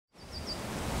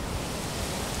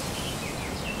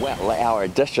Well, our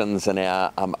editions and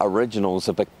our originals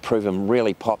have proven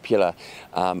really popular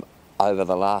over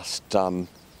the last 10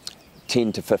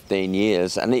 to 15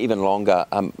 years, and even longer.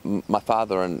 My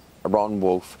father and Ron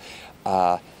Woolf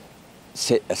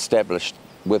established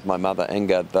with my mother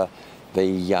Inga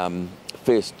the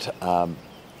first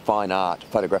fine art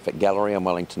photographic gallery in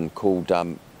Wellington called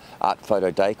Art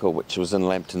Photo Decor, which was in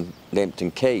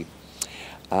Lambton Quay.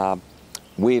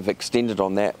 We've extended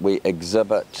on that. We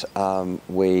exhibit,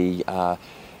 we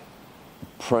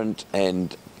print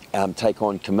and take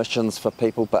on commissions for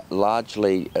people, but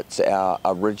largely it's our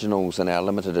originals and our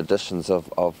limited editions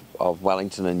of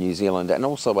Wellington and New Zealand, and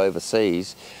also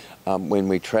overseas when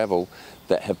we travel,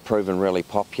 that have proven really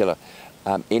popular.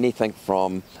 Anything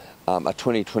from a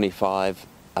 2025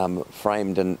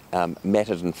 framed and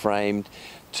matted and framed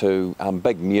to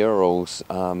big murals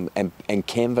and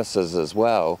canvases as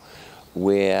well,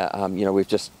 where you know, we've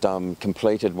just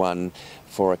completed one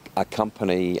for a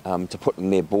company to put in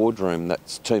their boardroom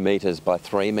that's 2 metres by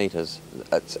 3 metres.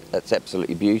 It's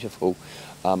absolutely beautiful,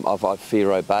 of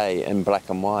Whaifiro Bay in black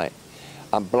and white.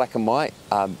 Black and white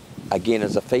again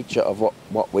is a feature of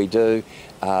what we do.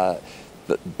 The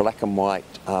black and white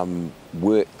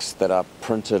works that are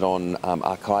printed on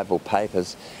archival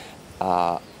papers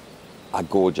are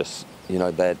gorgeous. You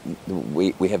know, that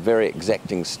we have very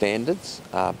exacting standards.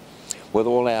 With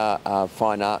all our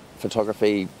fine art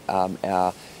photography,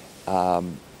 our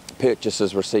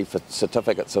purchasers receive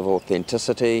certificates of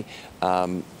authenticity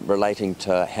relating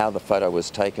to how the photo was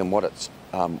taken, what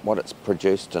it's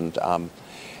produced and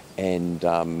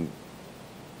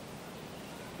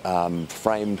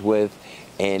framed with,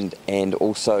 and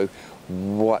also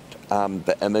what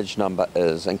the image number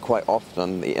is, and quite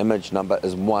often the image number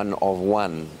is 1 of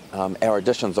 1. Our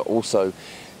editions are also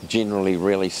generally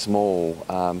really small,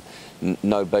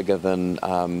 no bigger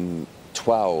than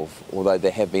 12, although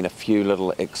there have been a few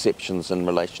little exceptions in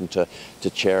relation to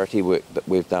charity work that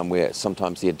we've done where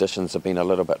sometimes the editions have been a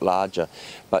little bit larger.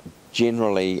 But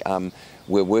generally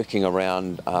we're working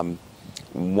around an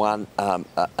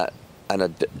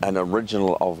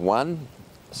original of 1,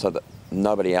 so that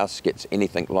nobody else gets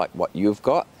anything like what you've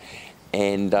got.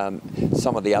 And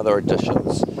some of the other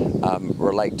editions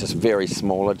relate to very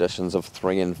small editions of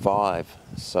 3 and 5.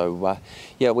 So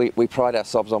yeah, we pride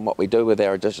ourselves on what we do with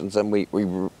our editions, and we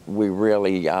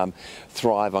really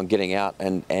thrive on getting out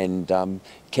and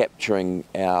capturing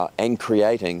and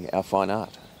creating our fine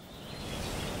art.